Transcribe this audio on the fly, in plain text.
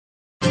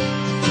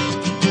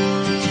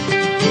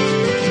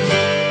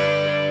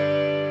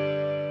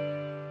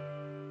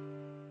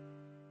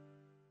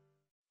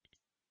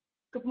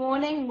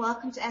morning.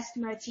 Welcome to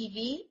Askimo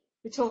TV.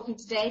 We're talking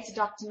today to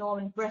Dr.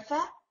 Norman Briffa.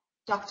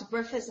 Dr.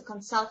 Briffa is a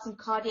consultant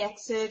cardiac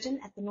surgeon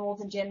at the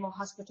Northern General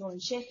Hospital in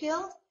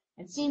Sheffield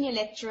and senior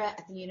lecturer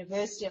at the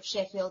University of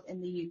Sheffield in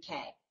the UK.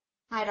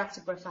 Hi, Dr.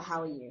 Briffa.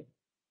 How are you?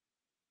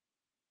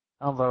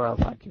 I'm very well,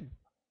 thank you.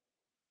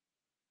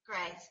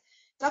 Great.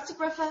 Dr.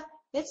 Briffa,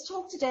 let's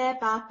talk today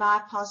about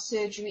bypass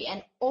surgery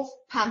and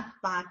off-pump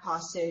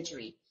bypass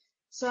surgery.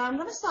 So I'm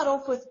going to start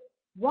off with,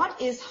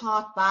 what is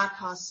heart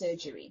bypass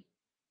surgery?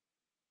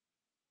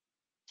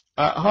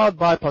 Heart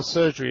bypass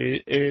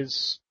surgery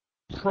is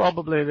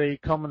probably the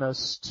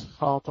commonest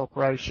heart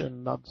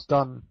operation that's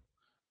done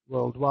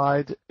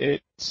worldwide.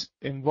 It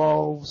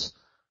involves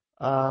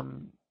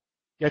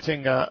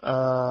getting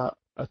a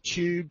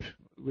tube,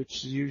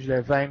 which is usually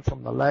a vein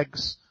from the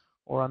legs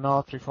or an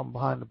artery from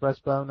behind the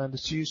breastbone, and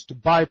it's used to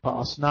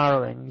bypass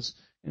narrowings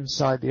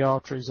inside the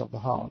arteries of the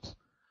heart.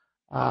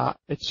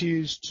 It's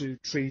used to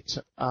treat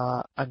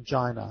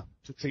angina,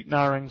 to treat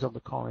narrowings of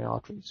the coronary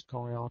arteries,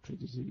 coronary artery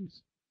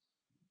disease.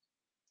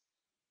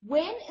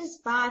 When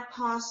is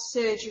bypass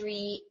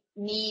surgery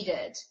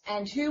needed,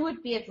 and who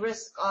would be at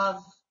risk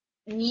of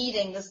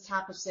needing this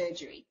type of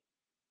surgery?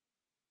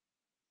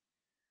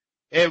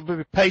 It would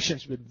be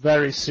patients with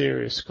very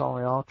serious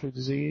coronary artery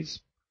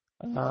disease,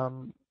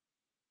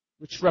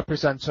 which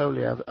represents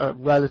only a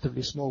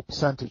relatively small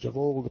percentage of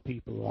all the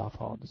people who have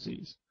heart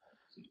disease.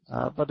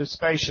 But it's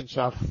patients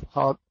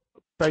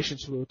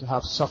who would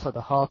have suffered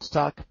a heart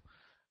attack,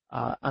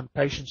 and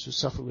patients who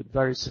suffer with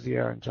very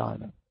severe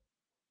angina.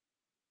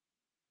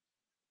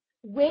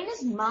 When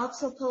is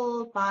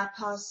multiple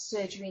bypass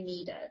surgery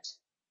needed?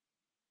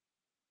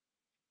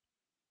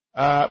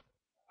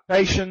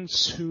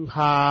 Patients who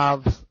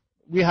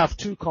we have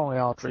two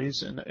coronary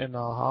arteries in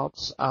our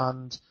hearts,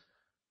 and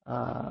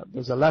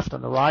there's a left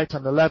and a right,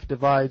 and the left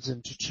divides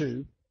into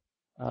two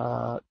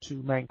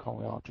main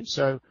coronary arteries.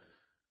 So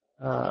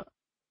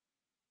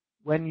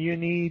when you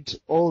need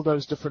all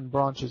those different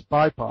branches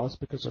bypassed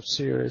because of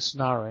serious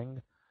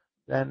narrowing,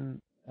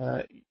 then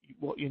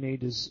what you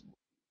need is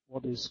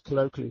what is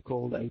colloquially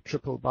called a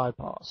triple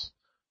bypass.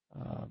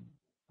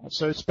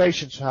 So it's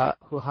patients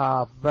who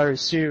have very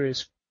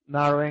serious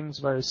narrowings,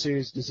 very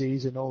serious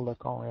disease in all their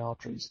coronary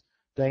arteries.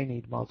 They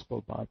need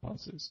multiple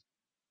bypasses.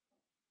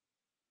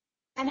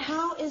 And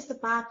how is the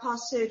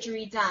bypass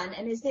surgery done?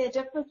 And is there a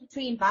difference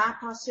between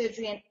bypass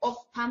surgery and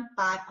off-pump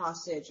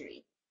bypass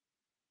surgery?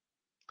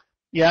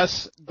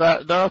 Yes,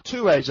 there are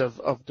two ways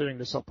of doing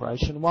this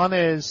operation. One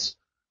is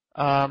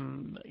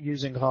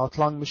using a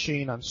heart-lung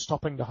machine and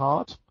stopping the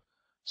heart.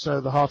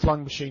 So the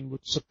heart-lung machine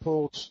would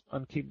support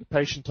and keep the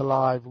patient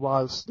alive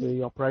whilst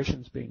the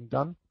operation is being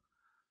done.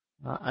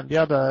 And the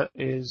other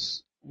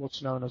is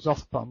what's known as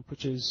off-pump,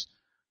 which is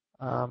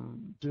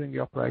doing the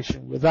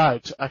operation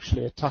without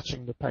actually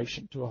attaching the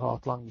patient to a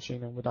heart-lung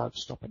machine and without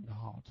stopping the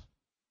heart.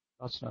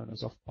 That's known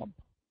as off-pump.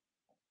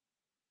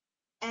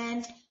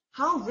 And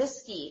how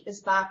risky is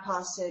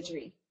bypass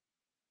surgery?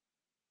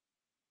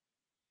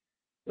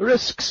 The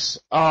risks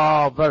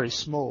are very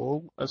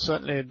small.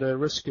 Certainly the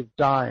risk of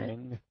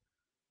dying,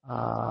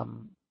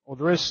 or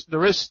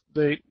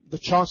the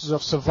chances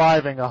of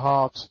surviving a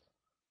heart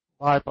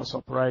bypass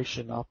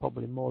operation are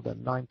probably more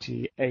than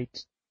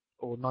 98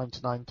 or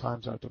 99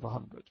 times out of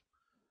 100.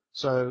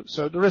 So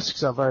the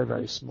risks are very,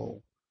 very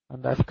small,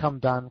 and they've come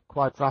down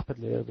quite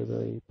rapidly over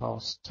the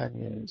past 10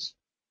 years.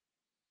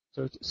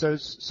 So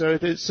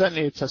it is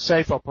certainly, it's a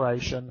safe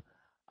operation,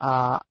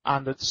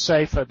 and it's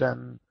safer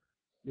than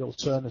the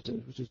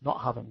alternative, which is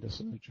not having the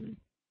surgery.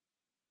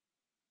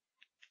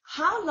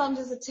 How long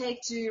does it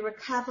take to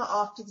recover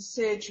after the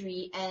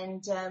surgery,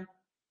 and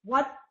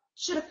what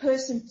should a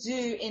person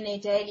do in their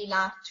daily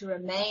life to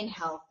remain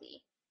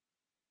healthy?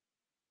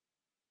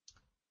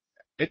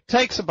 It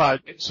takes about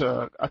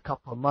a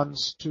couple of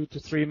months, 2 to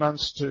 3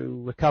 months,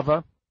 to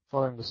recover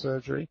following the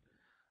surgery,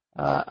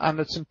 and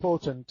it's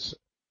important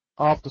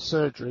after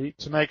surgery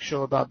to make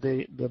sure that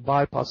the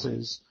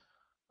bypasses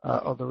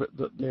or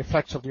the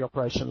effects of the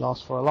operation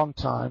last for a long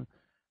time.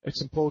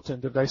 It's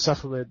important if they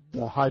suffer with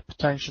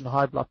hypertension,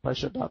 high blood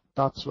pressure,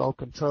 that's well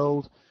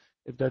controlled.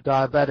 If they're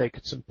diabetic,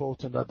 it's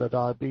important that their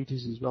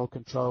diabetes is well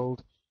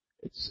controlled.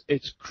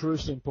 It's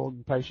crucially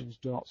important patients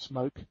do not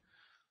smoke,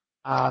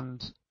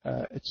 and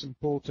it's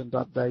important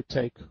that they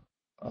take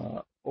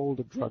all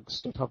the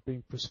drugs that have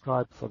been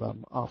prescribed for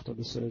them after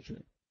the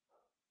surgery.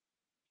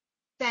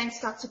 Thanks,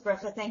 Dr.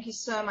 Briffa. Thank you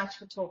so much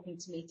for talking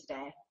to me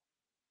today.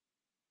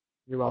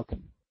 You're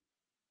welcome.